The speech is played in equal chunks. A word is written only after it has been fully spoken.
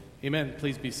Amen.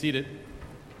 Please be seated.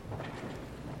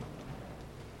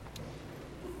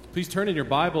 Please turn in your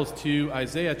Bibles to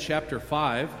Isaiah chapter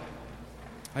 5.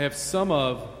 I have some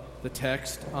of the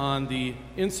text on the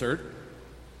insert.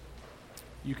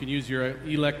 You can use your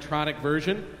electronic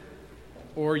version,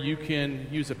 or you can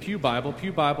use a Pew Bible.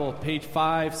 Pew Bible, page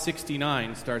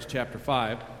 569, starts chapter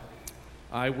 5.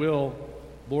 I will,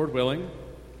 Lord willing,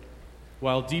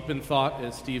 while deep in thought,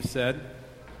 as Steve said,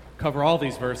 cover all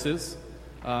these verses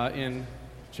in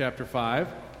chapter 5.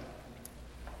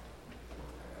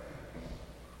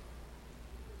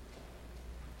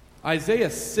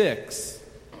 Isaiah 6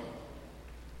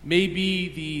 may be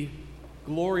the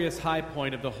glorious high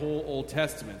point of the whole Old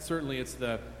Testament. Certainly it's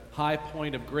the high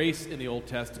point of grace in the Old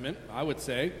Testament, I would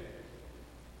say.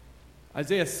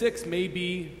 Isaiah 6 may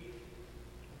be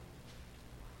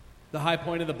the high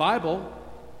point of the Bible,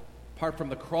 apart from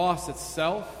the cross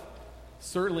itself,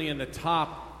 certainly in the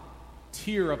top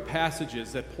tier of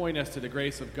passages that point us to the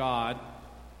grace of God.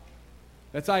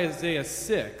 That's Isaiah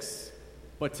 6,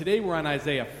 but today we're on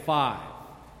Isaiah 5.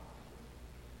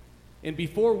 And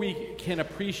before we can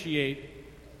appreciate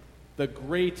the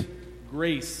great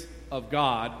grace of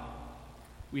God,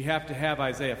 we have to have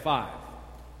Isaiah 5.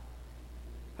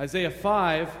 Isaiah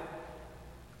 5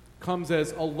 comes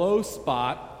as a low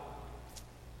spot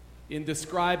in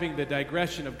describing the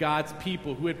digression of God's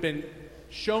people who had been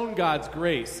shown God's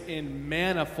grace in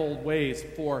manifold ways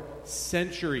for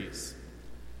centuries.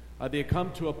 They had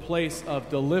come to a place of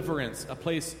deliverance, a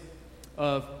place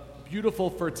of beautiful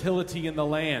fertility in the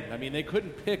land. I mean, they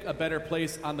couldn't pick a better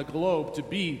place on the globe to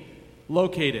be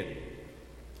located.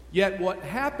 Yet what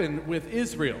happened with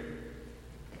Israel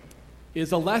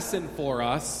is a lesson for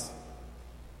us.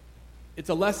 It's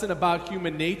a lesson about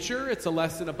human nature. It's a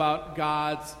lesson about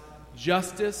God's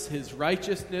justice, His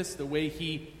righteousness, the way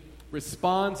He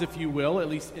responds, if you will, at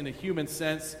least in a human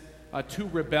sense, to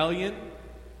rebellion.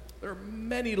 There are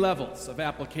many levels of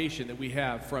application that we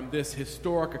have from this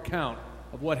historic account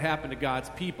of what happened to God's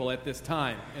people at this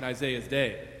time in Isaiah's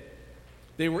day.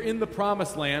 They were in the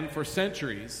promised land for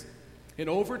centuries, and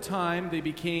over time they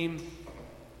became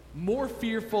more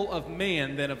fearful of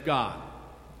man than of God.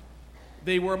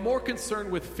 They were more concerned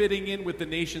with fitting in with the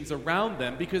nations around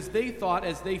them because they thought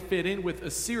as they fit in with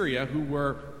Assyria, who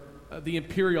were the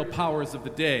imperial powers of the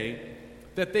day,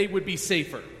 that they would be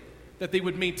safer, that they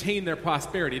would maintain their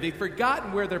prosperity. They'd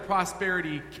forgotten where their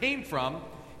prosperity came from,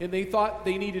 and they thought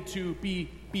they needed to be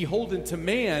beholden to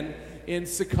man and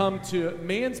succumb to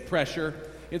man's pressure,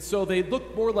 and so they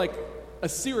looked more like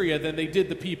Assyria than they did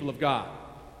the people of God.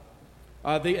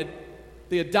 They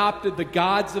adopted the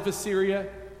gods of Assyria,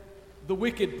 the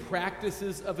wicked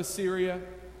practices of Assyria,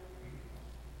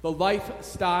 the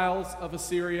lifestyles of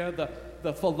Assyria,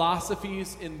 the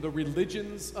philosophies and the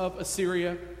religions of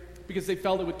Assyria, because they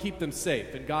felt it would keep them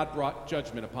safe, and God brought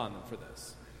judgment upon them for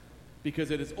this. Because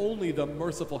it is only the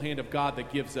merciful hand of God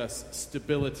that gives us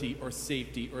stability or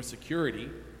safety or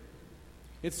security.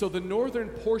 And so the northern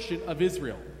portion of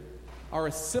Israel are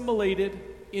assimilated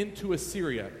into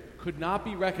Assyria, could not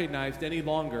be recognized any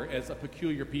longer as a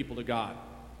peculiar people to God.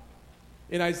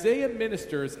 And Isaiah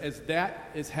ministers as that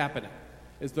is happening,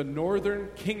 as the northern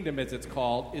kingdom, as it's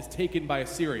called, is taken by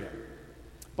Assyria.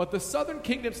 But the southern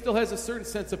kingdom still has a certain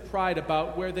sense of pride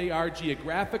about where they are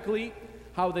geographically,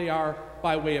 how they are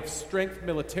by way of strength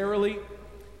militarily,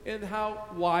 and how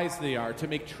wise they are to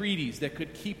make treaties that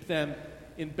could keep them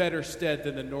in better stead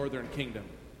than the northern kingdom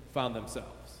found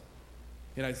themselves.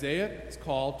 And Isaiah is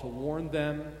called to warn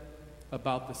them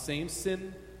about the same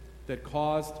sin that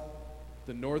caused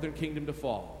the northern kingdom to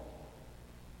fall,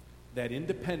 that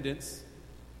independence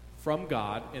from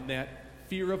God and that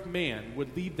fear of man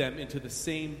would lead them into the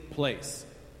same place.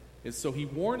 And so he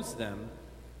warns them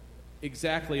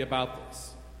exactly about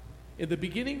this. In the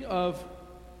beginning of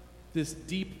this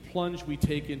deep plunge we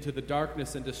take into the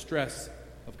darkness and distress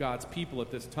of God's people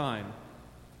at this time,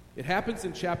 it happens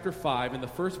in chapter 5 in the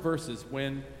first verses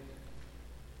when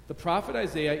the prophet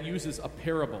Isaiah uses a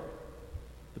parable.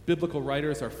 The biblical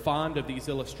writers are fond of these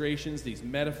illustrations, these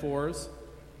metaphors.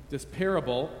 This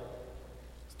parable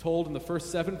is told in the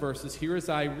first 7 verses. Here as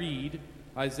I read,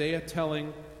 Isaiah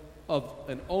telling of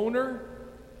an owner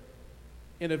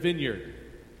in a vineyard.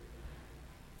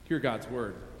 Hear God's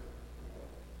word.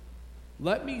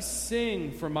 Let me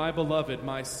sing for my beloved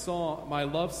my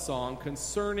love song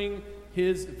concerning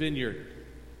his vineyard.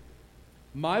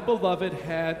 My beloved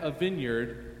had a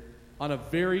vineyard on a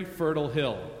very fertile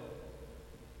hill.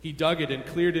 He dug it and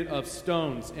cleared it of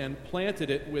stones and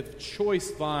planted it with choice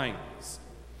vines.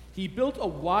 He built a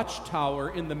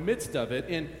watchtower in the midst of it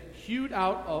and hewed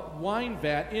out a wine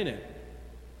vat in it.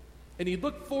 and he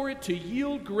looked for it to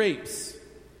yield grapes,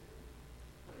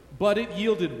 but it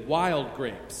yielded wild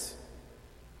grapes.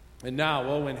 And now,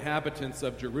 O inhabitants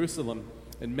of Jerusalem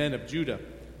and men of Judah,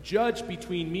 judge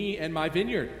between me and my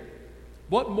vineyard.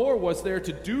 What more was there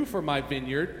to do for my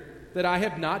vineyard that I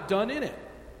have not done in it?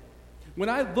 When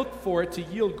I looked for it to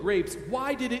yield grapes,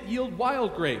 why did it yield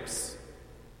wild grapes?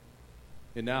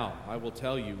 And now I will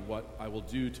tell you what I will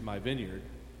do to my vineyard.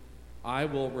 I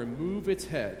will remove its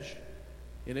hedge,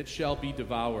 and it shall be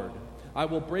devoured. I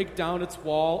will break down its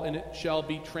wall, and it shall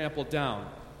be trampled down.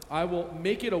 I will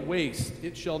make it a waste.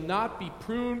 It shall not be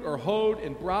pruned or hoed,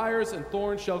 and briars and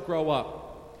thorns shall grow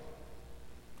up.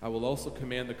 I will also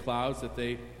command the clouds that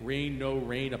they rain no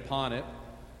rain upon it.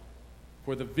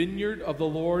 For the vineyard of the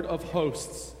Lord of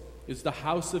hosts is the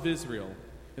house of Israel,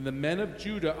 and the men of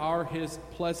Judah are his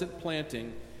pleasant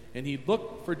planting. And he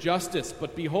looked for justice,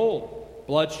 but behold,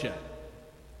 bloodshed.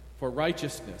 For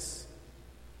righteousness,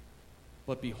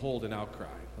 but behold, an outcry.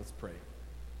 Let's pray.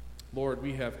 Lord,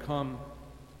 we have come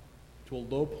to a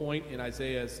low point in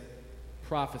Isaiah's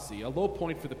prophecy, a low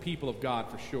point for the people of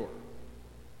God for sure.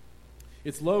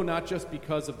 It's low not just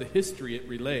because of the history it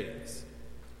relays,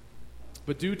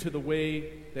 but due to the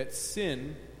way that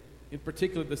sin, in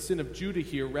particular the sin of Judah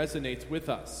here, resonates with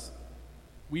us.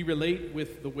 We relate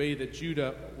with the way that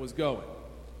Judah was going.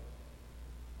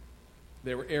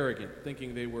 They were arrogant,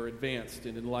 thinking they were advanced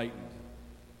and enlightened.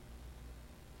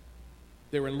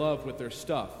 They were in love with their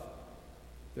stuff,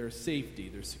 their safety,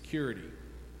 their security,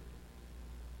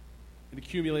 and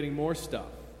accumulating more stuff.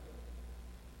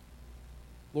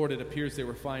 Lord, it appears they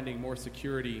were finding more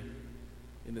security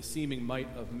in the seeming might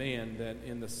of man than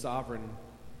in the sovereign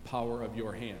power of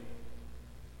your hand.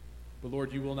 But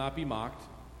Lord, you will not be mocked.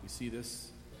 We see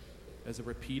this as a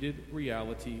repeated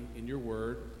reality in your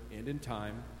word and in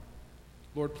time.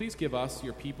 Lord, please give us,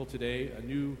 your people today, a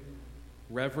new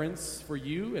reverence for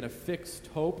you and a fixed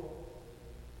hope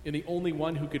in the only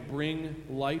one who could bring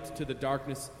light to the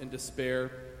darkness and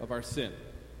despair of our sin.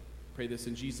 Pray this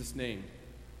in Jesus' name.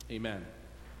 Amen.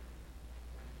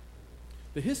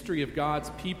 The history of God's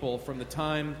people from the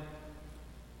time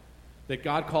that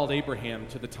God called Abraham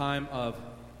to the time of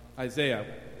Isaiah,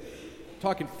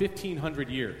 talking 1,500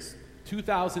 years.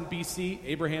 2000 BC,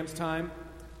 Abraham's time.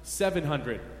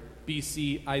 700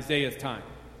 BC, Isaiah's time.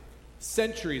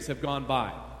 Centuries have gone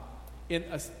by. And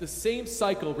the same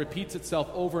cycle repeats itself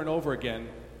over and over again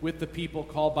with the people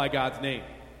called by God's name.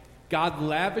 God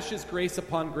lavishes grace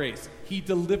upon grace. He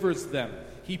delivers them.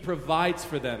 He provides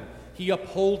for them. He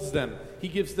upholds them. He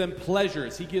gives them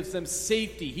pleasures. He gives them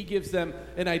safety. He gives them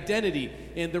an identity.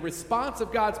 And the response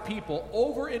of God's people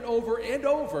over and over and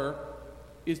over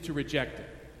is to reject Him,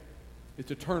 is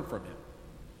to turn from Him.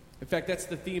 In fact, that's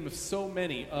the theme of so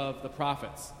many of the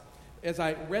prophets. As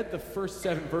I read the first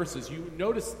 7 verses, you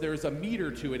notice there's a meter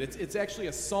to it. It's actually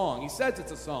a song. He says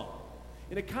it's a song.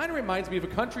 And it kind of reminds me of a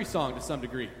country song to some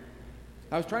degree.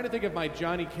 I was trying to think of my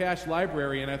Johnny Cash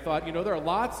library, and I thought, there are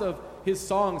lots of his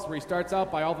songs where he starts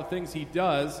out by all the things he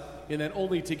does, and then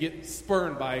only to get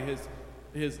spurned by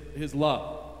his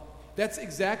love. That's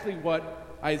exactly what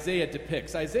Isaiah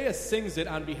depicts. Isaiah sings it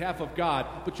on behalf of God,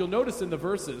 but you'll notice in the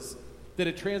verses that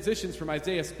it transitions from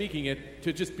Isaiah speaking it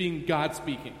to just being God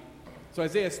speaking. So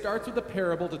Isaiah starts with a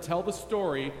parable to tell the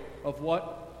story of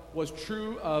what was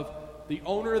true of the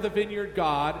owner of the vineyard,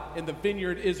 God, and the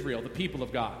vineyard, Israel, the people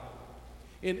of God.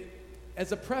 And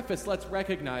as a preface, let's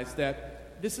recognize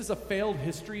that this is a failed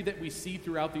history that we see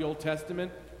throughout the Old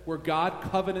Testament, where God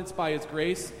covenants by His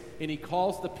grace, and He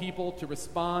calls the people to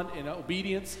respond in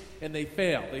obedience, and they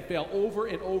fail. They fail over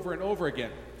and over and over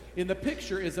again. And the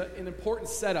picture is an important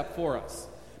setup for us,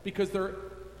 because there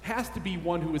has to be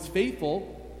one who is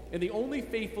faithful, and the only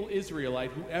faithful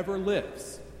Israelite who ever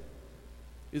lives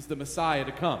is the Messiah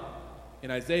to come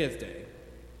in Isaiah's day,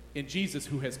 and Jesus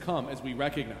who has come, as we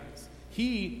recognize.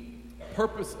 He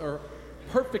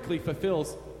perfectly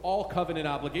fulfills all covenant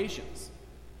obligations.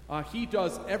 He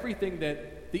does everything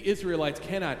that the Israelites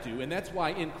cannot do, and that's why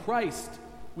in Christ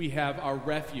we have our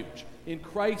refuge. In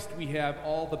Christ we have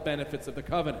all the benefits of the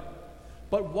covenant.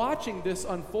 But watching this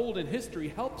unfold in history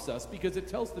helps us because it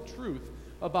tells the truth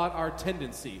about our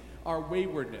tendency, our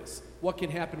waywardness, what can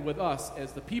happen with us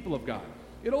as the people of God.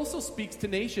 It also speaks to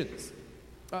nations.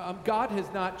 God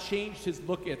has not changed His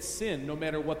look at sin, no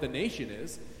matter what the nation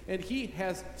is, and He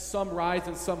has some rise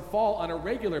and some fall on a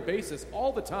regular basis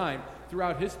all the time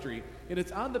throughout history, and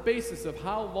it's on the basis of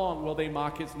how long will they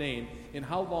mock His name and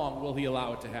how long will He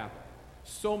allow it to happen.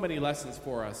 So many lessons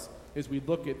for us as we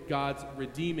look at God's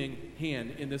redeeming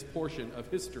hand in this portion of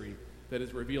history that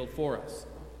is revealed for us.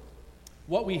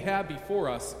 What we have before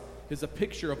us is a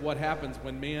picture of what happens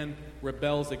when man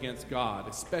rebels against God,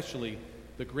 especially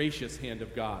the gracious hand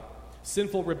of God.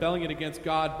 Sinful rebellion against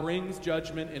God brings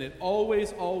judgment, and it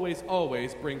always, always,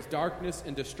 always brings darkness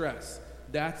and distress.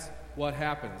 That's what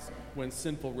happens when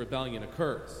sinful rebellion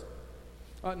occurs.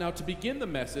 Now, to begin the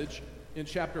message, in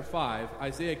chapter 5,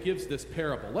 Isaiah gives this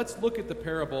parable. Let's look at the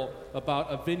parable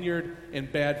about a vineyard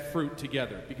and bad fruit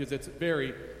together, because it's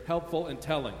very helpful and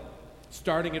telling.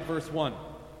 Starting at verse 1.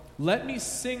 Let me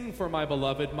sing for my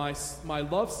beloved my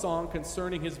love song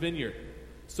concerning his vineyard.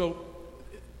 So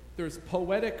there's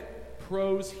poetic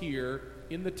prose here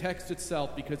in the text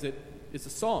itself because it is a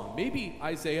song. Maybe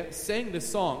Isaiah sang this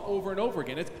song over and over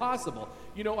again. It's possible.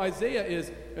 You know, Isaiah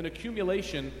is an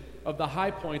accumulation of the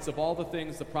high points of all the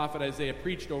things the prophet Isaiah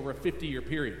preached over a 50-year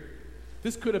period.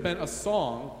 This could have been a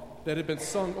song that had been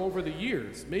sung over the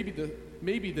years, maybe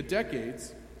the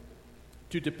decades,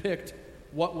 to depict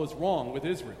what was wrong with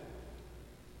Israel.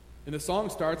 And the song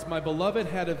starts, my beloved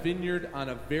had a vineyard on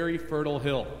a very fertile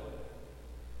hill.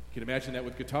 You can imagine that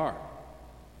with guitar.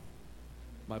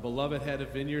 My beloved had a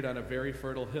vineyard on a very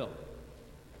fertile hill.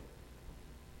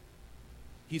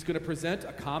 He's going to present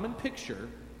a common picture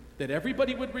that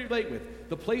everybody would relate with.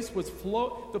 The place was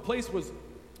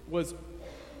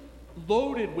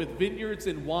loaded with vineyards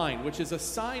and wine, which is a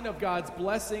sign of God's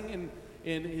blessing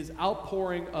and his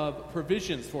outpouring of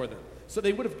provisions for them. So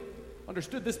they would have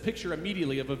understood this picture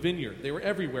immediately of a vineyard. They were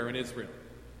everywhere in Israel.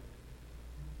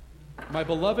 My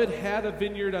beloved had a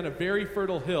vineyard on a very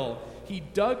fertile hill. He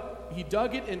dug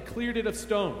it and cleared it of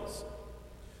stones.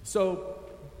 So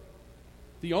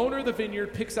the owner of the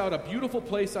vineyard picks out a beautiful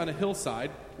place on a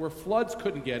hillside where floods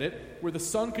couldn't get it, where the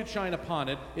sun could shine upon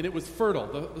it, and it was fertile.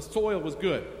 The soil was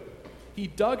good. He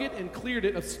dug it and cleared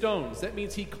it of stones. That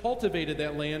means he cultivated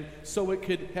that land so it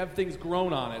could have things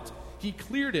grown on it. He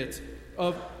cleared it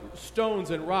of stones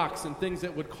and rocks and things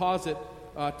that would cause it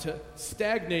to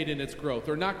stagnate in its growth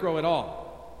or not grow at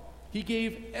all. He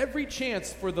gave every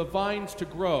chance for the vines to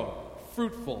grow,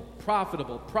 fruitful,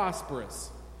 profitable,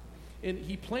 prosperous. And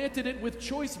he planted it with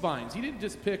choice vines. He didn't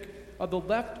just pick the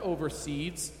leftover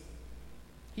seeds.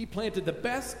 He planted the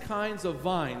best kinds of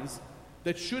vines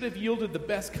that should have yielded the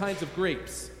best kinds of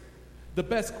grapes. The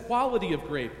best quality of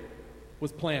grape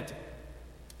was planted.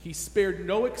 He spared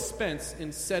no expense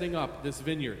in setting up this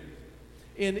vineyard.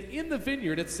 And in the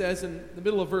vineyard, it says in the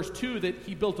middle of verse 2 that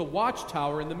he built a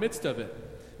watchtower in the midst of it.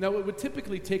 Now, it would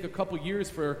typically take a couple years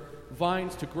for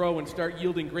vines to grow and start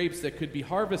yielding grapes that could be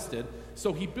harvested.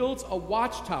 So he builds a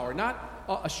watchtower, not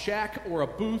a shack or a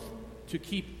booth to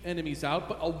keep enemies out,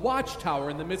 but a watchtower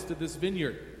in the midst of this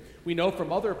vineyard. We know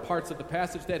from other parts of the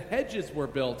passage that hedges were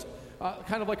built,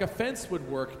 kind of like a fence would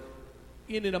work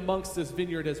in and amongst this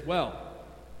vineyard as well.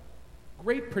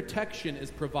 Great protection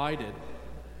is provided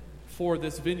for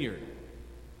this vineyard.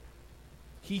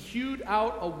 He hewed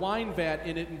out a wine vat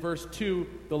in it in verse 2,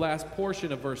 the last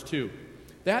portion of verse 2.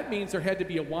 That means there had to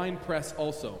be a wine press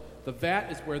also. The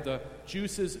vat is where the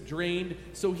juices drained.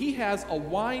 So he has a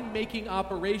wine-making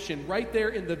operation right there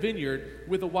in the vineyard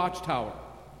with a watchtower.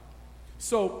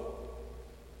 So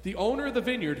the owner of the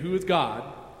vineyard, who is God,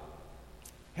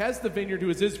 has the vineyard, who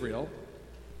is Israel.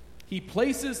 He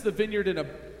places the vineyard in a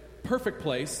perfect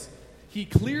place. He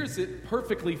clears it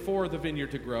perfectly for the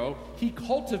vineyard to grow. He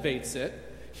cultivates it.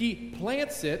 He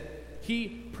plants it. He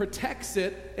protects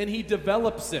it. And he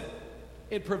develops it.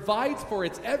 It provides for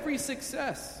its every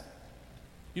success.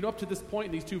 You know, up to this point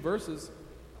in these two verses,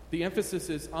 the emphasis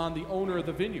is on the owner of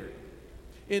the vineyard.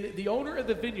 And the owner of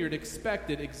the vineyard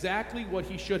expected exactly what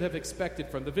he should have expected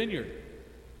from the vineyard.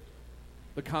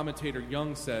 The commentator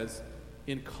Young says,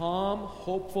 in calm,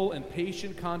 hopeful, and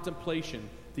patient contemplation,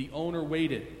 the owner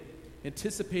waited,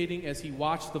 anticipating as he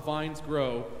watched the vines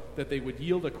grow that they would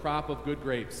yield a crop of good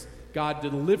grapes. God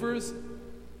delivers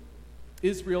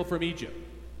Israel from Egypt,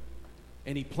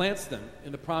 and he plants them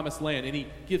in the promised land, and he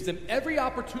gives them every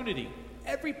opportunity,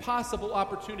 every possible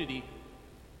opportunity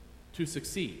to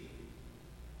succeed.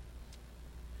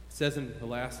 It says in the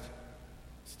last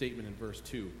statement in verse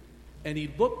 2, and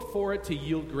he looked for it to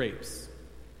yield grapes.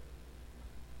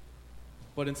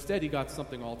 But instead he got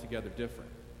something altogether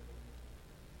different.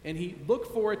 And he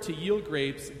looked for it to yield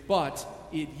grapes, but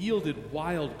it yielded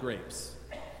wild grapes.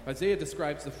 Isaiah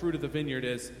describes the fruit of the vineyard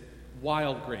as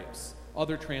wild grapes.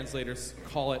 Other translators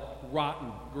call it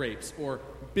rotten grapes or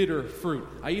bitter fruit.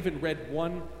 I even read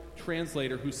one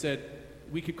translator who said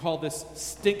we could call this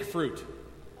stink fruit.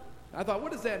 I thought,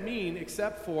 what does that mean,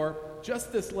 except for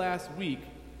just this last week,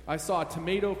 I saw a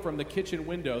tomato from the kitchen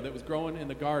window that was growing in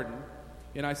the garden,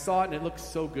 and I saw it and it looked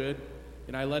so good,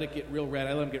 and I let it get real red.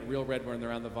 I let them get real red when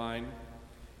they're on the vine.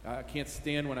 I can't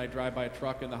stand when I drive by a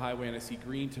truck in the highway and I see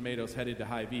green tomatoes headed to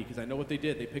Hy-Vee, because I know what they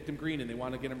did. They picked them green and they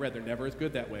want to get them red. They're never as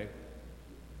good that way.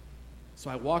 So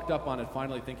I walked up on it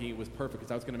finally thinking it was perfect,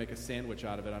 because I was going to make a sandwich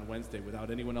out of it on Wednesday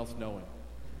without anyone else knowing.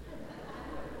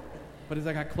 But as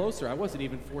I got closer, I wasn't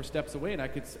even 4 steps away, and I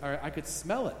could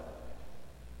smell it.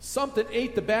 Something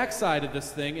ate the backside of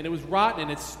this thing, and it was rotten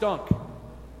and it stunk.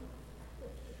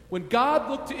 When God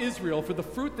looked to Israel for the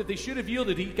fruit that they should have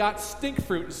yielded, he got stink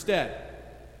fruit instead.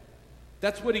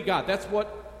 That's what he got.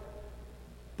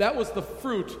 That was the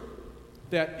fruit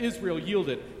that Israel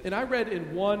yielded. And I read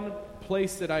in one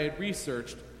place that I had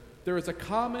researched, there is a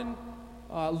common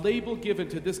label given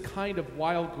to this kind of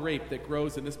wild grape that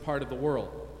grows in this part of the world.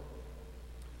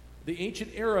 The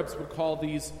ancient Arabs would call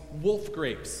these wolf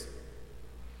grapes.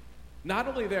 Not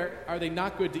only are they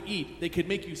not good to eat, they could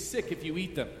make you sick if you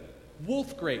eat them.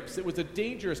 Wolf grapes. It was a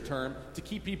dangerous term to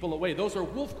keep people away. Those are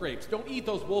wolf grapes. Don't eat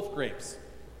those wolf grapes.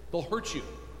 They'll hurt you.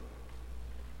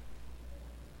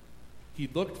 He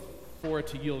looked for it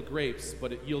to yield grapes,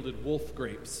 but it yielded wolf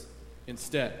grapes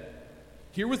instead.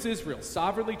 Here was Israel,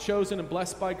 sovereignly chosen and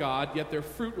blessed by God, yet their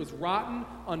fruit was rotten,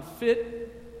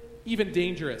 unfit, even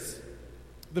dangerous.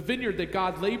 The vineyard that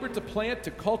God labored to plant,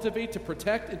 to cultivate, to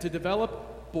protect, and to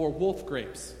develop bore wolf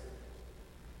grapes.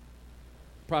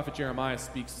 The prophet Jeremiah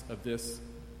speaks of this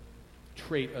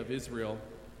trait of Israel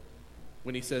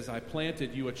when he says, I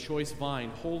planted you a choice vine,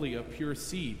 wholly of pure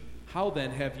seed. How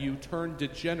then have you turned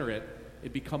degenerate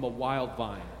and become a wild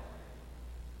vine?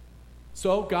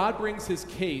 So God brings his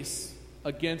case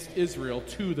against Israel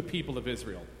to the people of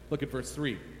Israel. Look at verse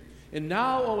 3. And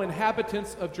now, O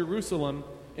inhabitants of Jerusalem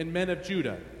and men of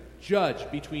Judah, judge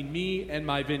between me and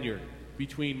my vineyard,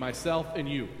 between myself and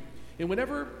you. And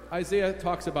whenever Isaiah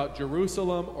talks about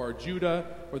Jerusalem or Judah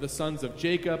or the sons of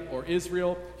Jacob or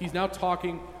Israel, he's now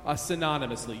talking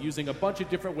synonymously, using a bunch of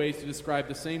different ways to describe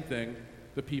the same thing,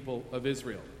 the people of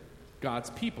Israel, God's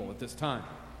people at this time.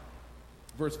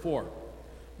 Verse 4,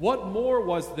 what more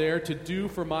was there to do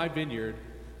for my vineyard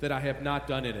that I have not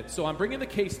done in it? So I'm bringing the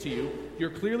case to you. You're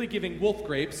clearly giving wolf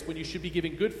grapes when you should be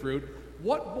giving good fruit.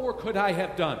 What more could I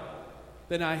have done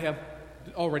than I have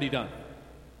already done?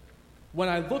 When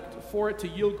I looked for it to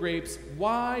yield grapes,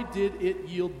 why did it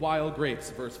yield wild grapes?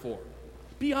 Verse 4.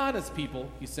 Be honest, people,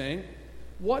 he's saying.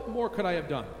 What more could I have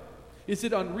done? Is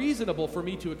it unreasonable for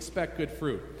me to expect good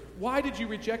fruit? Why did you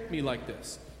reject me like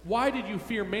this? Why did you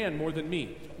fear man more than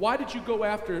me? Why did you go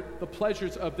after the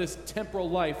pleasures of this temporal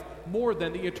life more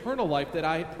than the eternal life that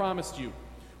I had promised you?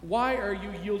 Why are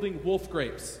you yielding wolf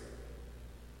grapes?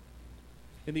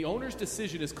 And the owner's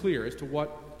decision is clear as to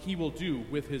what he will do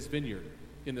with his vineyard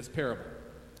in this parable.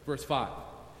 Verse 5.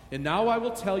 And now I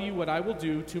will tell you what I will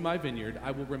do to my vineyard.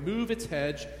 I will remove its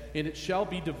hedge, and it shall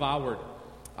be devoured.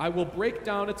 I will break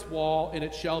down its wall, and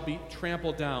it shall be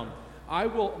trampled down. I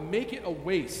will make it a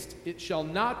waste. It shall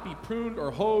not be pruned or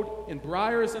hoed, and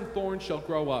briars and thorns shall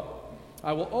grow up.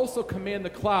 I will also command the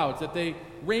clouds that they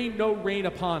rain no rain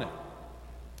upon it.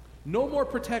 No more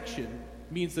protection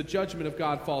means the judgment of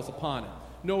God falls upon it.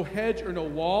 No hedge or no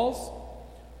walls.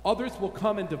 Others will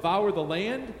come and devour the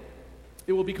land.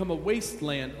 It will become a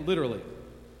wasteland, literally.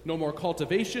 No more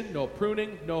cultivation, no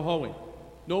pruning, no hoeing.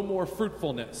 No more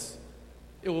fruitfulness.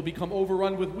 It will become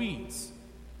overrun with weeds.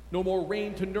 No more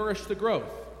rain to nourish the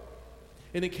growth.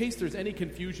 And in case there's any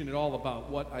confusion at all about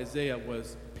what Isaiah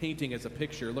was painting as a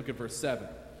picture, look at verse 7.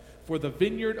 For the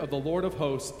vineyard of the Lord of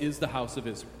hosts is the house of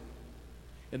Israel,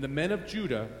 and the men of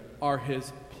Judah are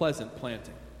his pleasant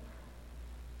planting.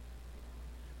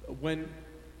 When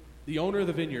the owner of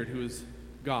the vineyard, who is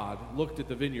God, looked at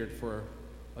the vineyard for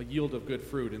a yield of good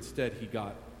fruit, instead he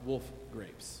got wolf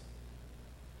grapes.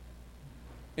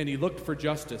 And he looked for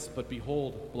justice, but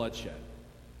behold, bloodshed.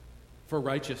 For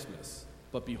righteousness,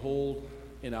 but behold,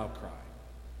 an outcry.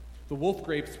 The wolf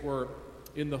grapes were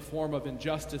in the form of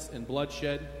injustice and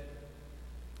bloodshed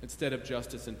instead of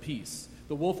justice and peace.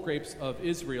 The wolf grapes of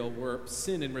Israel were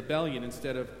sin and rebellion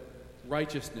instead of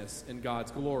righteousness and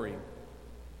God's glory.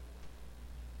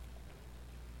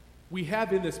 We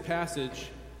have in this passage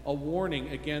a warning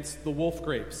against the wolf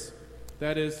grapes.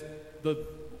 That is, the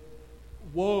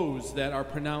woes that are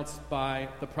pronounced by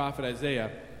the prophet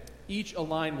Isaiah, each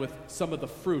align with some of the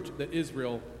fruit that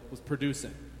Israel was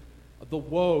producing. The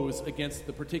woes against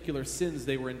the particular sins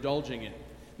they were indulging in.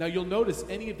 Now you'll notice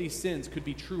any of these sins could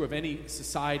be true of any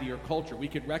society or culture. We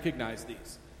could recognize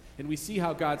these. And we see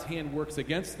how God's hand works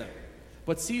against them.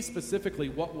 But see specifically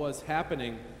what was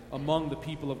happening among the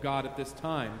people of God at this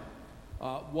time.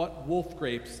 What wolf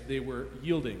grapes they were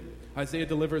yielding. Isaiah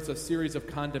delivers a series of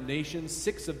condemnations,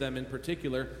 6 of them in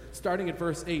particular. Starting at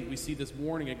verse 8, we see this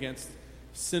warning against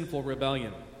sinful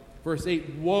rebellion. Verse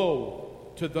 8,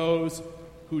 woe to those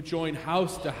who join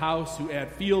house to house, who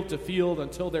add field to field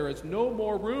until there is no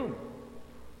more room.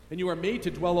 And you are made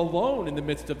to dwell alone in the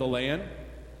midst of the land.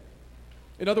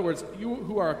 In other words, you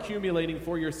who are accumulating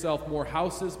for yourself more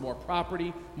houses, more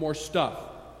property, more stuff.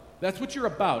 That's what you're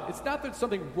about. It's not that there's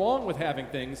something wrong with having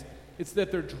things. It's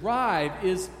that their drive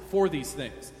is for these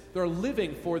things. They're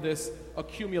living for this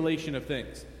accumulation of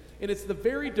things. And it's the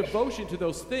very devotion to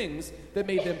those things that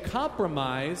made them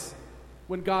compromise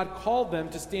when God called them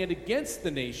to stand against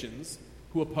the nations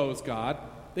who oppose God.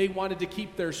 They wanted to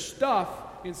keep their stuff,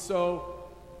 and so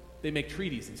they make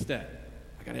treaties instead.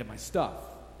 I got to have my stuff.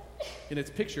 And it's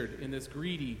pictured in this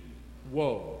greedy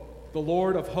woe. The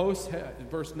Lord of hosts, in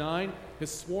verse 9,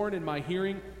 has sworn in my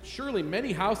hearing, surely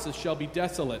many houses shall be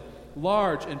desolate,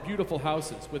 large and beautiful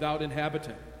houses without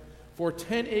inhabitant. For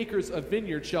 10 acres of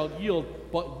vineyard shall yield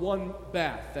but one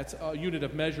bath, that's a unit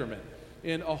of measurement,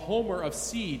 and a homer of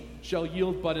seed shall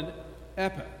yield but an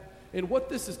ephah. And what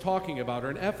this is talking about, or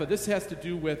an ephah, this has to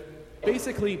do with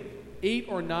basically 8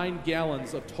 or 9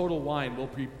 gallons of total wine will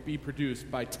be produced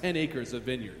by 10 acres of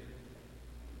vineyard.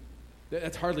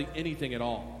 That's hardly anything at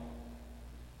all.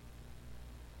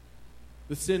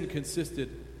 The sin consisted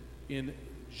in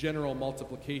general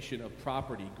multiplication of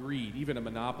property, greed, even a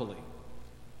monopoly.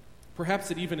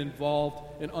 Perhaps it even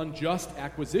involved an unjust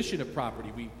acquisition of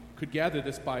property. We could gather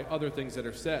this by other things that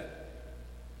are said.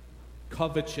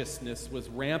 Covetousness was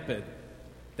rampant.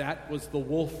 That was the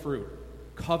wolf fruit.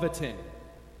 Coveting.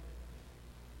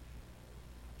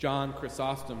 John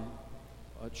Chrysostom,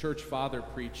 a church father,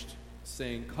 preached,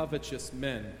 saying, covetous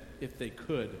men, if they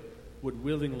could, would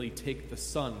willingly take the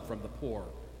son from the poor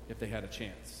if they had a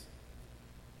chance.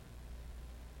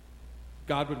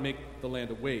 God would make the land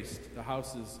a waste, the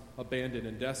houses abandoned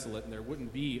and desolate, and there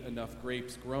wouldn't be enough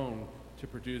grapes grown to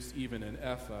produce even an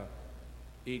ephah,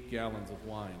 8 gallons of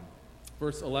wine.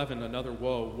 Verse 11, another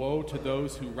woe. Woe to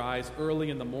those who rise early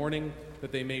in the morning,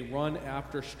 that they may run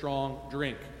after strong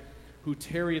drink, who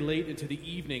tarry late into the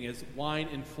evening as wine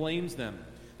inflames them.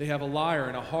 They have a lyre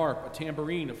and a harp, a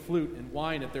tambourine, a flute, and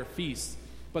wine at their feasts.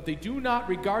 But they do not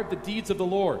regard the deeds of the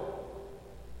Lord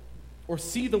or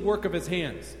see the work of his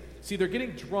hands. See, they're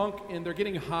getting drunk and they're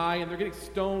getting high and they're getting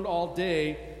stoned all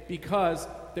day because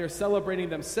they're celebrating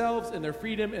themselves and their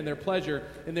freedom and their pleasure,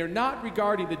 and they're not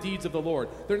regarding the deeds of the Lord.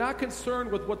 They're not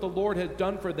concerned with what the Lord has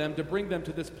done for them to bring them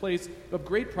to this place of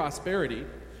great prosperity.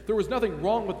 There was nothing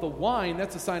wrong with the wine.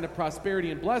 That's a sign of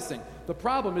prosperity and blessing. The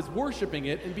problem is worshiping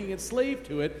it and being enslaved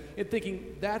to it and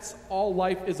thinking that's all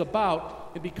life is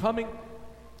about, and becoming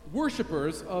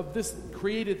worshipers of this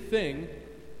created thing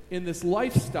in this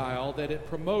lifestyle that it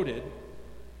promoted.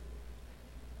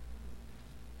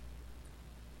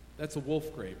 That's a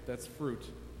wolf grape. That's fruit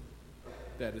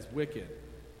that is wicked.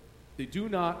 They do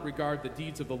not regard the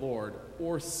deeds of the Lord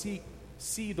or see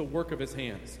the work of his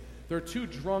hands. They're too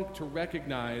drunk to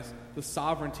recognize the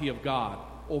sovereignty of God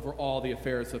over all the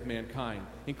affairs of mankind,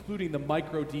 including the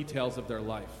micro details of their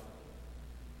life.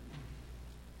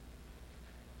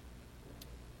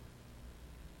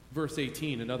 Verse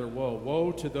 18, another woe.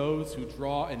 Woe to those who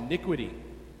draw iniquity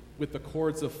with the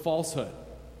cords of falsehood,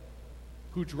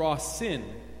 who draw sin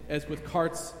as with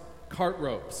cart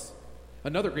ropes.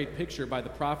 Another great picture by the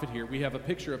prophet here. We have a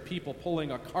picture of people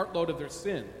pulling a cartload of their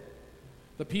sin.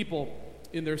 The people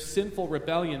in their sinful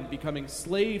rebellion becoming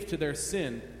slaves to their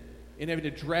sin and having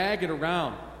to drag it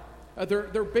around.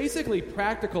 They're basically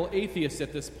practical atheists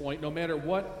at this point, no matter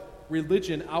what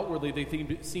religion outwardly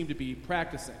they seem to be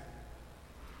practicing.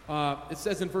 It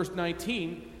says in verse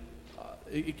 19,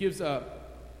 it gives a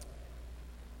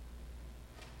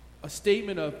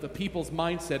statement of the people's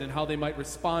mindset and how they might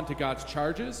respond to God's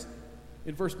charges.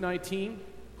 In verse 19,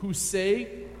 who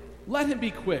say, let him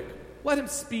be quick, let him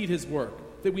speed his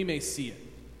work, that we may see it.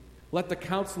 Let the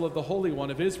counsel of the Holy One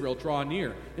of Israel draw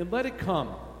near, and let it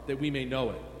come, that we may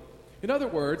know it. In other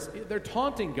words, they're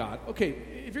taunting God. Okay,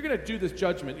 if you're going to do this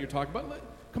judgment you're talking about,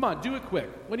 come on, do it quick.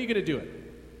 When are you going to do it?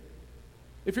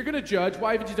 If you're going to judge,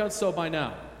 why haven't you done so by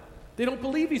now? They don't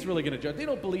believe he's really going to judge. They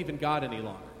don't believe in God any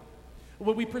longer.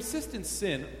 When we persist in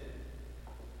sin,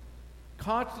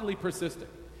 constantly persistent,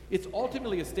 it's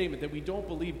ultimately a statement that we don't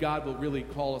believe God will really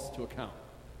call us to account.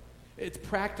 It's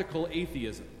practical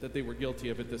atheism that they were guilty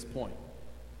of at this point.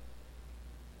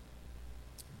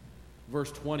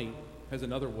 Verse 20 has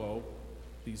another woe.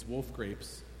 These wolf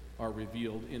grapes are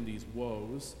revealed in these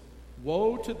woes.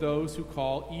 Woe to those who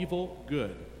call evil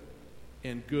good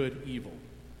and good evil,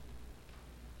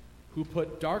 who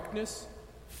put darkness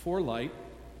for light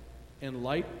and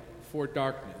light for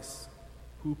darkness,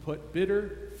 who put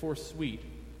bitter for sweet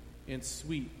and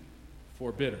sweet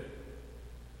for bitter.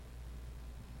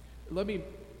 let me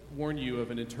warn you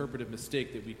of an interpretive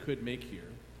mistake that we could make here.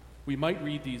 We might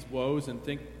read these woes and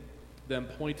think them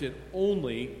pointed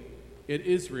only at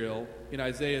Israel in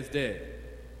Isaiah's day.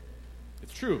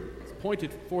 It's true. It's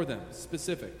pointed for them,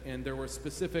 specific, and there were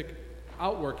specific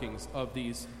outworkings of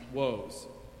these woes.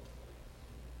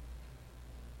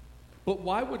 But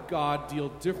why would God deal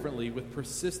differently with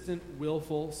persistent,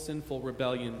 willful, sinful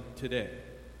rebellion today?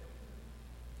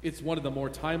 It's one of the more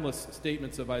timeless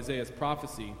statements of Isaiah's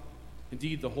prophecy,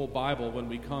 indeed the whole Bible, when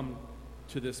we come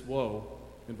to this woe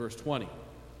in verse 20.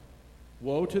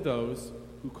 Woe to those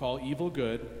who call evil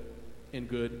good and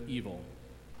good evil,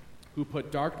 who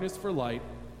put darkness for light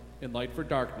and light for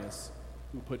darkness,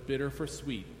 who put bitter for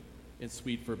sweet and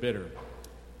sweet for bitter.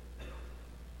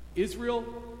 Israel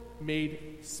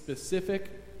made specific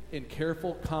and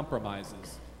careful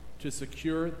compromises to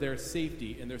secure their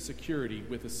safety and their security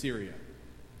with Assyria.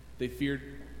 They feared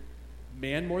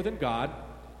man more than God,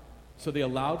 so they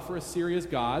allowed for Assyria's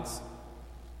gods,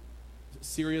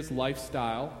 Assyria's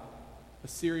lifestyle,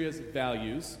 Assyria's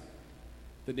values,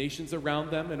 the nations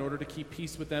around them. In order to keep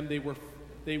peace with them,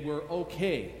 they were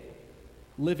okay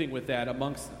living with that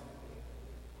amongst them.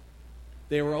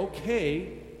 They were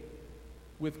okay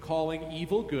with calling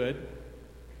evil good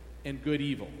and good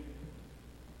evil.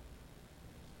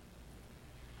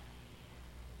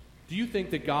 Do you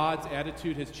think that God's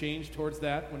attitude has changed towards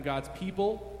that when God's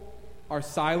people are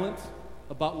silent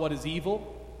about what is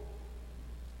evil?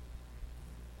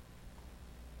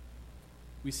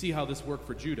 We see how this worked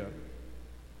for Judah.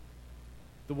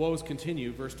 The woes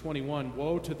continue. Verse 21,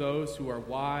 woe to those who are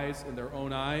wise in their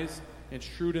own eyes and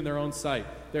shrewd in their own sight.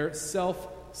 They're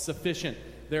self-sufficient.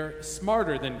 They're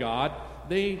smarter than God.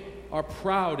 They are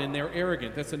proud and they're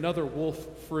arrogant. That's another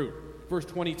wolf fruit. Verse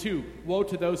 22, woe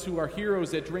to those who are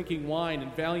heroes at drinking wine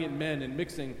and valiant men and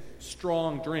mixing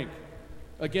strong drink.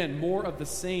 Again, more of the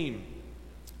same.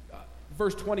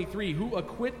 Verse 23, who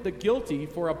acquit the guilty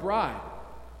for a bribe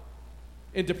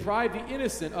and deprive the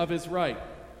innocent of his right.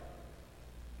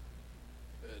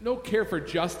 No care for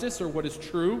justice or what is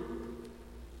true.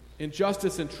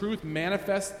 Injustice and truth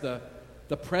manifest the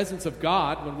presence of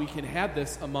God when we can have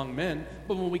this among men.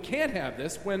 But when we can't have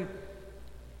this, when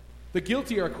the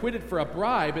guilty are acquitted for a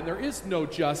bribe and there is no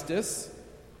justice,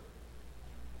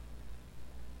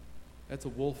 that's a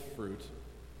wolf fruit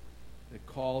that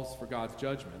calls for God's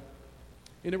judgment.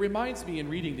 And it reminds me in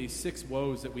reading these 6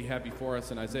 woes that we have before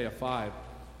us in Isaiah 5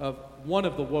 of one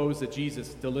of the woes that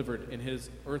Jesus delivered in his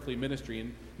earthly ministry.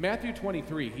 In Matthew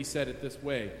 23, he said it this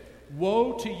way,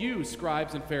 woe to you,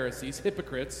 scribes and Pharisees,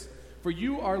 hypocrites, for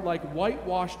you are like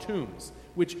whitewashed tombs,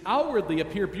 which outwardly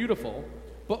appear beautiful,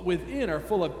 but within are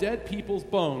full of dead people's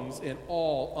bones and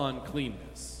all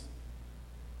uncleanness.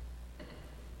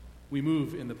 We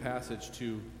move in the passage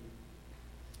to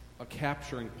a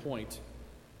capturing point,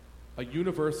 a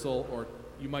universal, or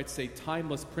you might say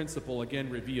timeless principle again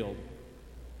revealed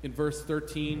in verse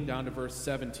 13 down to verse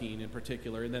 17 in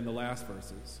particular, and then the last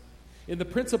verses. And the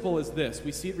principle is this.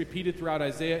 We see it repeated throughout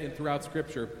Isaiah and throughout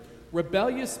Scripture.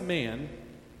 Rebellious man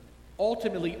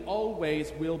ultimately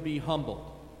always will be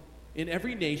humbled. In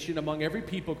every nation, among every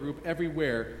people group,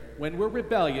 everywhere, when we're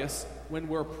rebellious, when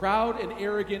we're proud and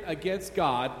arrogant against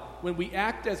God, when we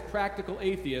act as practical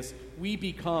atheists, we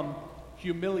become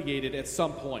humiliated at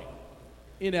some point.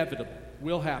 Inevitable.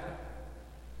 Will happen.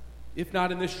 If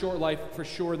not in this short life, for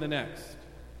sure in the next.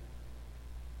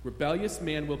 Rebellious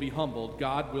man will be humbled.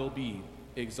 God will be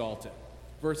exalted.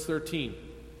 Verse 13.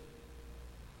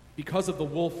 Because of the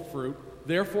wolf fruit,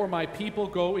 therefore my people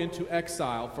go into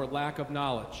exile for lack of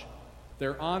knowledge.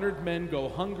 Their honored men go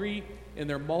hungry, and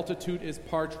their multitude is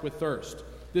parched with thirst.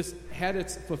 This had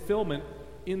its fulfillment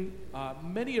in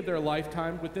many of their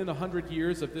lifetime. Within 100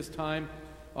 years of this time,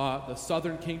 the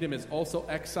southern kingdom is also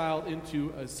exiled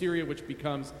into Assyria, which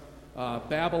becomes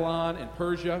Babylon and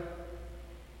Persia.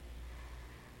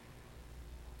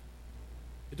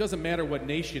 It doesn't matter what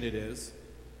nation it is.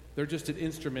 They're just an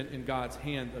instrument in God's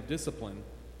hand of discipline.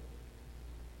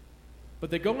 But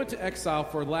they go into exile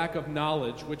for lack of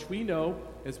knowledge, which we know,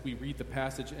 as we read the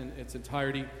passage in its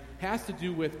entirety, has to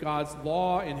do with God's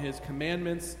law and his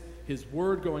commandments, his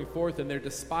word going forth, and they're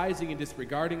despising and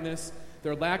disregarding this.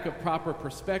 Their lack of proper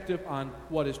perspective on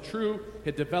what is true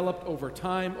had developed over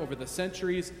time, over the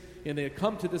centuries, and they had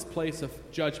come to this place of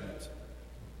judgment.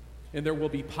 And there will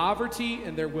be poverty,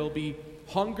 and there will be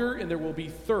hunger, and there will be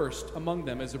thirst among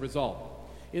them as a result.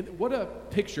 And what a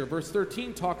picture. Verse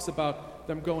 13 talks about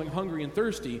them going hungry and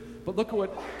thirsty, but look at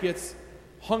what gets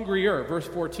hungrier. Verse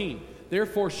 14.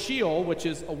 Therefore Sheol, which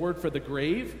is a word for the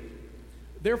grave,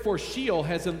 therefore Sheol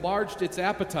has enlarged its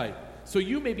appetite. So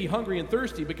you may be hungry and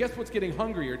thirsty, but guess what's getting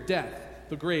hungrier? Death.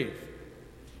 the grave.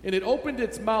 And it opened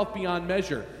its mouth beyond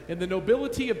measure, and the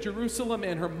nobility of Jerusalem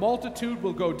and her multitude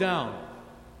will go down,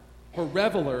 her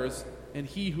revelers and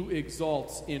he who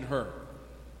exalts in her.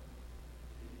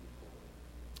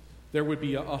 There would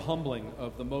be a humbling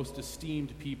of the most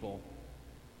esteemed people.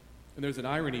 And there's an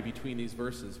irony between these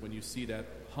verses when you see that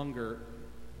hunger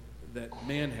that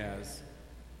man has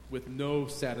with no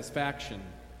satisfaction,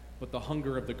 but the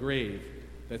hunger of the grave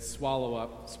that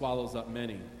swallows up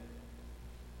many.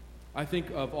 I think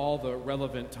of all the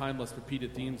relevant, timeless,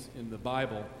 repeated themes in the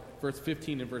Bible, verse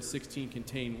 15 and verse 16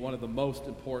 contain one of the most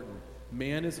important.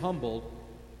 Man is humbled,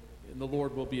 and the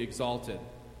Lord will be exalted.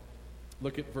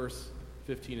 Look at verse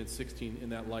 15 and 16 in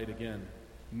that light again.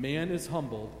 Man is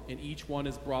humbled, and each one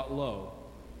is brought low,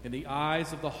 and the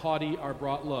eyes of the haughty are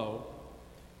brought low,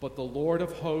 but the Lord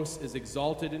of hosts is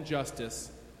exalted in justice,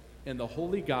 and the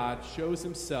holy God shows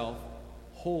himself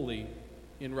holy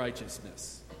in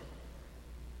righteousness.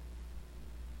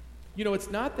 You know,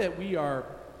 it's not that we are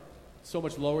so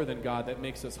much lower than God that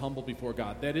makes us humble before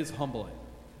God. That is humbling.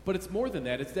 But it's more than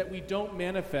that. It's that we don't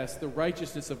manifest the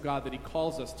righteousness of God that he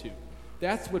calls us to.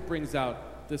 That's what brings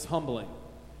out this humbling.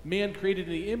 Man created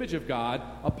in the image of God,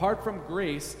 apart from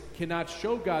grace, cannot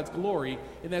show God's glory,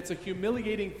 and that's a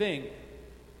humiliating thing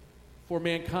for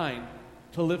mankind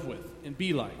to live with and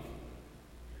be like.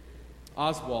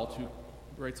 Oswald, who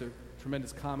writes a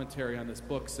tremendous commentary on this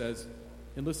book, says,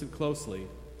 and listen closely,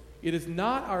 it is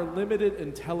not our limited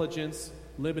intelligence,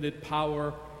 limited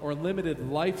power, or limited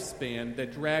lifespan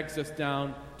that drags us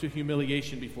down to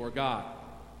humiliation before God.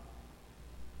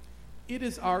 It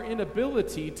is our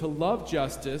inability to love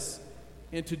justice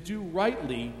and to do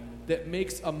rightly that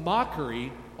makes a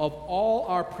mockery of all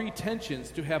our pretensions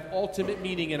to have ultimate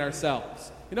meaning in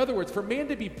ourselves. In other words, for man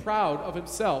to be proud of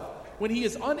himself when he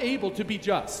is unable to be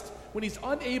just, when he's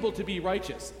unable to be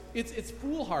righteous, it's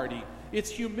foolhardy. It's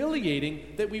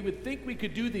humiliating that we would think we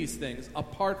could do these things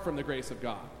apart from the grace of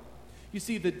God. You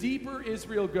see, the deeper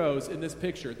Israel goes in this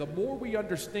picture, the more we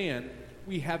understand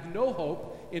we have no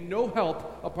hope and no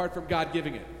help apart from God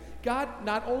giving it. God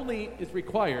not only is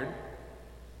required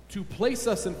to place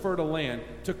us in fertile land,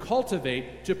 to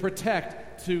cultivate, to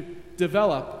protect, to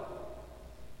develop,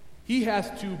 he has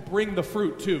to bring the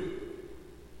fruit too.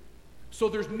 So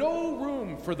there's no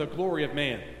room for the glory of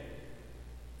man.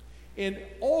 And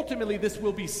ultimately, this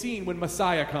will be seen when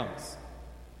Messiah comes.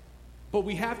 But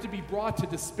we have to be brought to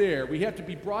despair. We have to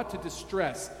be brought to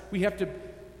distress. We have to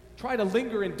try to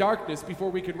linger in darkness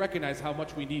before we can recognize how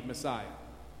much we need Messiah.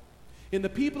 And the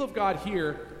people of God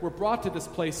here were brought to this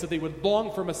place so they would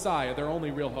long for Messiah, their only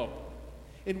real hope.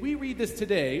 And we read this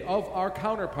today of our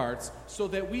counterparts so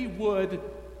that we would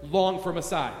long for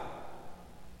Messiah.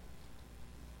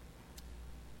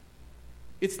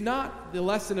 It's not the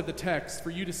lesson of the text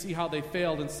for you to see how they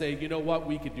failed and say, you know what,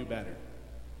 we could do better.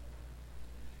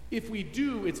 If we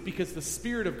do, it's because the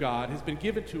Spirit of God has been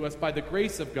given to us by the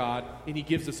grace of God, and he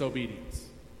gives us obedience.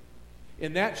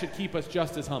 And that should keep us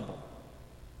just as humble.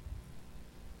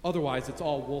 Otherwise, it's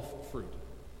all wolf fruit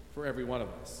for every one of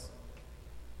us.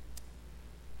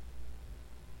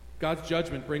 God's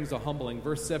judgment brings a humbling.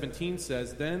 Verse 17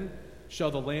 says, then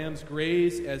shall the lambs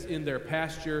graze as in their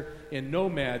pasture, and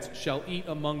nomads shall eat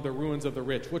among the ruins of the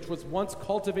rich, which was once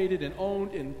cultivated and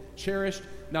owned and cherished.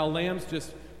 Now lambs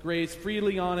just graze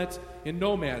freely on it, and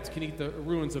nomads can eat the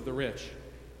ruins of the rich.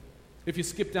 If you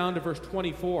skip down to verse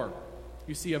 24,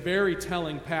 you see a very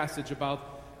telling passage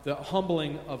about the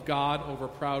humbling of God over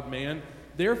proud man.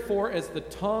 Therefore, as the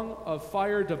tongue of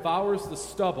fire devours the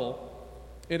stubble,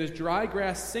 and as dry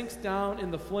grass sinks down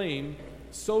in the flame,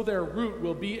 so their root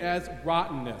will be as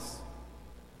rottenness,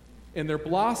 and their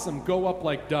blossom go up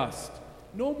like dust.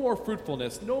 No more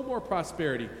fruitfulness, no more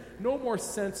prosperity, no more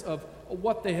sense of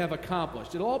what they have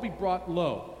accomplished. It'll all be brought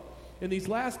low. And these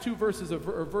last two verses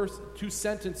two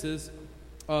sentences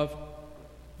of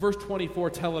verse 24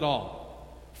 tell it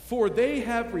all. For they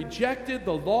have rejected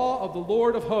the law of the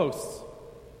Lord of hosts,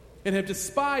 and have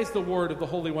despised the word of the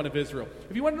Holy One of Israel.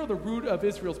 If you want to know the root of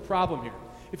Israel's problem here,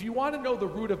 if you want to know the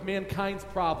root of mankind's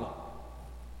problem,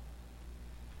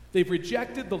 they've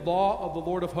rejected the law of the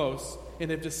Lord of hosts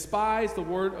and have despised the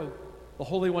word of the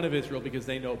Holy One of Israel because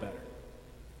they know better.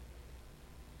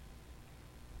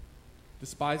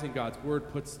 Despising God's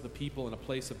word puts the people in a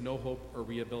place of no hope or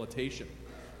rehabilitation.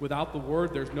 Without the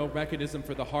word, there's no mechanism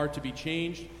for the heart to be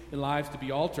changed and lives to be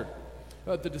altered.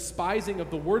 The despising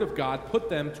of the word of God put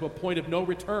them to a point of no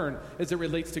return as it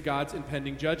relates to God's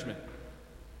impending judgment.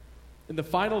 In the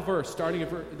final verse, starting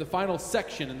at the final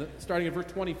section, starting at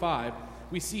verse 25,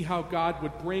 we see how God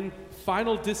would bring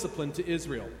final discipline to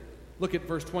Israel. Look at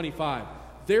verse 25.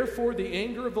 Therefore the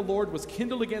anger of the Lord was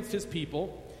kindled against his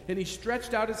people, and he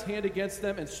stretched out his hand against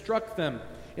them and struck them.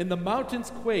 And the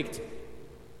mountains quaked,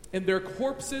 and their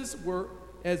corpses were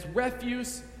as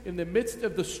refuse in the midst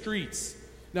of the streets.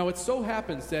 Now it so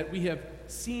happens that we have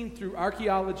seen through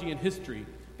archaeology and history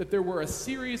that there were a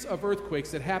series of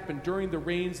earthquakes that happened during the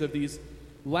reigns of these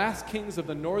last kings of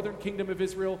the northern kingdom of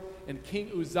Israel and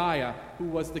King Uzziah, who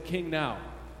was the king now.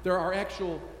 There are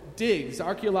actual digs,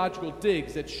 archaeological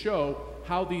digs, that show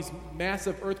how these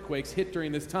massive earthquakes hit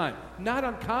during this time. Not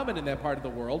uncommon in that part of the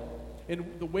world. And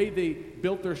the way they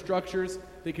built their structures,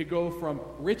 they could go from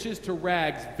riches to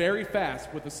rags very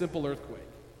fast with a simple earthquake.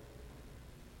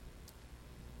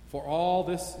 For all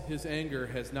this, his anger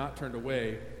has not turned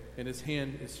away, and his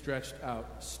hand is stretched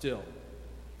out still.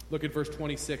 Look at verse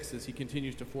 26 as he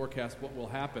continues to forecast what will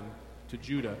happen to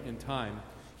Judah in time.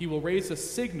 He will raise a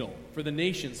signal for the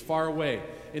nations far away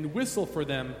and whistle for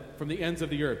them from the ends of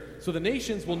the earth. So the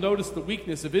nations will notice the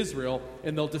weakness of Israel,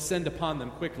 and they'll descend upon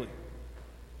them quickly.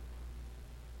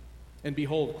 And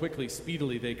behold, quickly,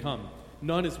 speedily they come.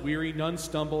 None is weary, none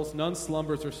stumbles, none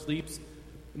slumbers or sleeps.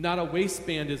 Not a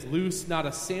waistband is loose, not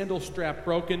a sandal strap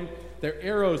broken. Their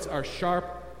arrows are sharp,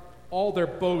 all their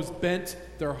bows bent.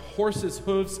 Their horses'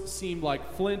 hooves seem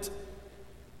like flint,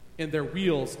 and their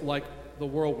wheels like the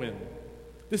whirlwind.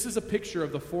 This is a picture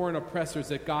of the foreign oppressors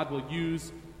that God will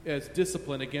use as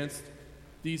discipline against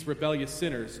these rebellious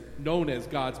sinners, known as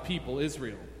God's people,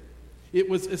 Israel. It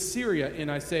was Assyria in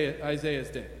Isaiah's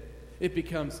day. It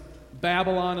becomes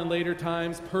Babylon in later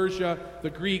times, Persia, the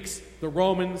Greeks, the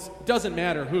Romans, doesn't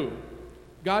matter who.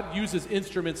 God uses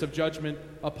instruments of judgment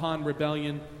upon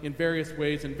rebellion in various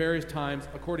ways, in various times,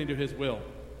 according to his will.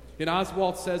 And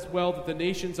Oswald says well that the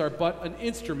nations are but an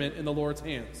instrument in the Lord's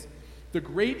hands. The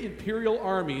great imperial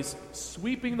armies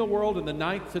sweeping the world in the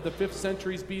 9th to the 5th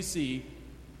centuries BC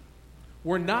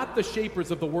were not the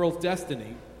shapers of the world's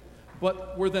destiny,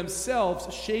 but were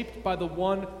themselves shaped by the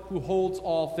one who holds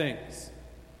all things.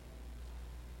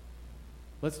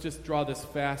 Let's just draw this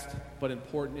fast but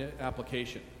important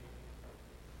application.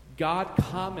 God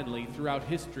commonly throughout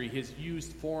history has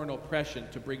used foreign oppression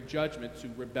to bring judgment to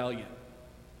rebellion.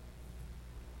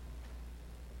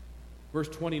 Verse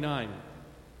 29,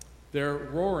 their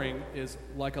roaring is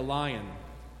like a lion.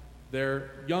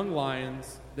 Their young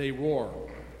lions, they roar.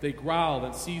 They growl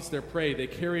and seize their prey. They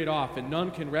carry it off, and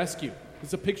none can rescue.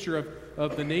 It's a picture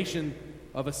of the nation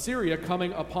of Assyria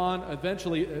coming upon,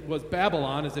 eventually it was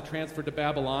Babylon as it transferred to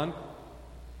Babylon.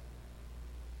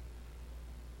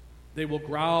 They will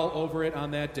growl over it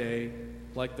on that day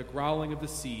like the growling of the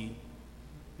sea.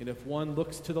 And if one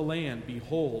looks to the land,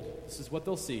 behold, this is what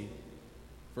they'll see.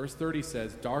 Verse 30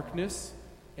 says, darkness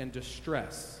and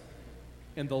distress,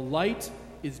 and the light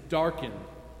is darkened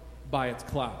by its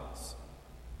clouds.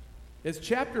 As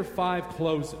chapter 5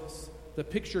 closes, the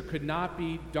picture could not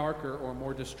be darker or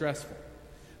more distressful.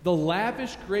 The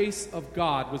lavish grace of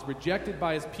God was rejected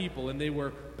by his people, and they were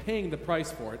paying the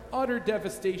price for it. Utter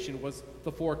devastation was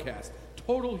the forecast.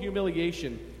 Total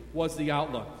humiliation was the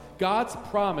outlook. God's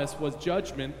promise was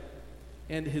judgment,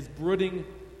 and his brooding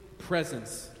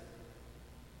presence,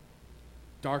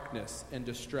 darkness and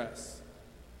distress.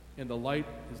 And the light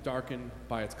is darkened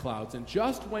by its clouds. And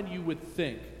just when you would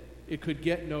think it could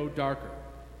get no darker,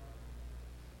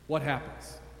 what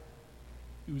happens?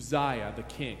 Uzziah, the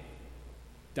king,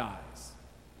 dies.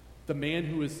 The man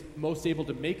who is most able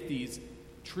to make these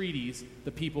treaties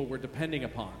the people were depending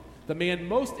upon. The man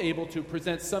most able to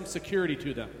present some security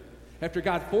to them. After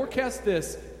God forecasts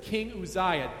this, King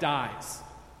Uzziah dies.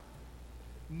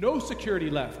 No security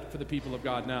left for the people of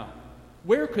God now.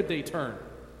 Where could they turn?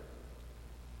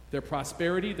 Their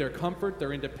prosperity, their comfort,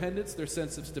 their independence, their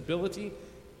sense of stability,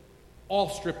 all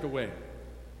stripped away.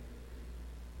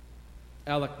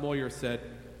 Alec Moyer said,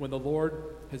 when the Lord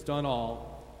has done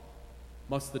all,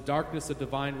 must the darkness of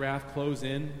divine wrath close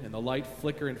in and the light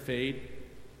flicker and fade?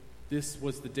 This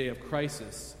was the day of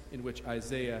crisis in which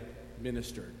Isaiah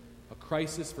ministered. A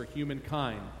crisis for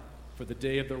humankind, for the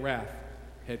day of the wrath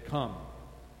had come.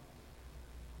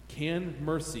 Can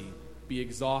mercy be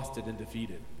exhausted and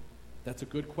defeated? That's a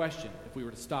good question if we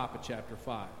were to stop at chapter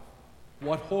 5.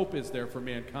 What hope is there for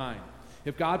mankind?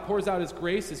 If God pours out his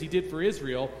grace as he did for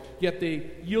Israel, yet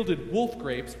they yielded wolf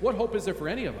grapes, what hope is there for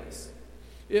any of us?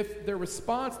 If their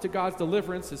response to God's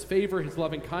deliverance, his favor, his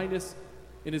loving kindness,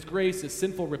 and his grace is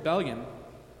sinful rebellion,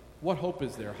 what hope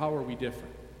is there? How are we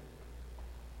different?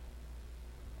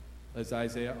 As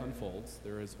Isaiah unfolds,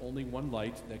 there is only one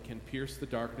light that can pierce the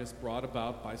darkness brought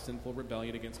about by sinful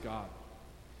rebellion against God.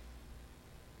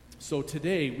 So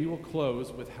today we will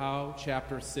close with how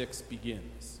chapter 6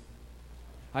 begins.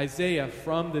 Isaiah,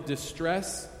 from the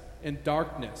distress and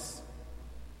darkness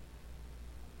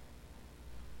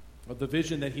of the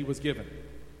vision that he was given.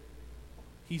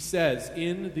 He says,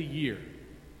 in the year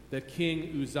that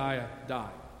King Uzziah died,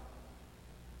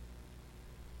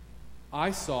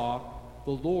 I saw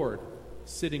the Lord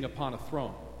sitting upon a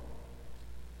throne,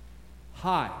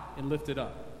 high and lifted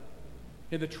up,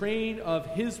 and the train of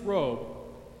his robe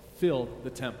filled the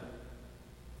temple.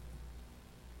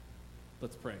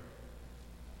 Let's pray.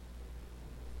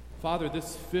 Father,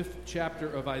 this 5th chapter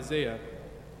of Isaiah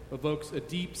evokes a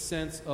deep sense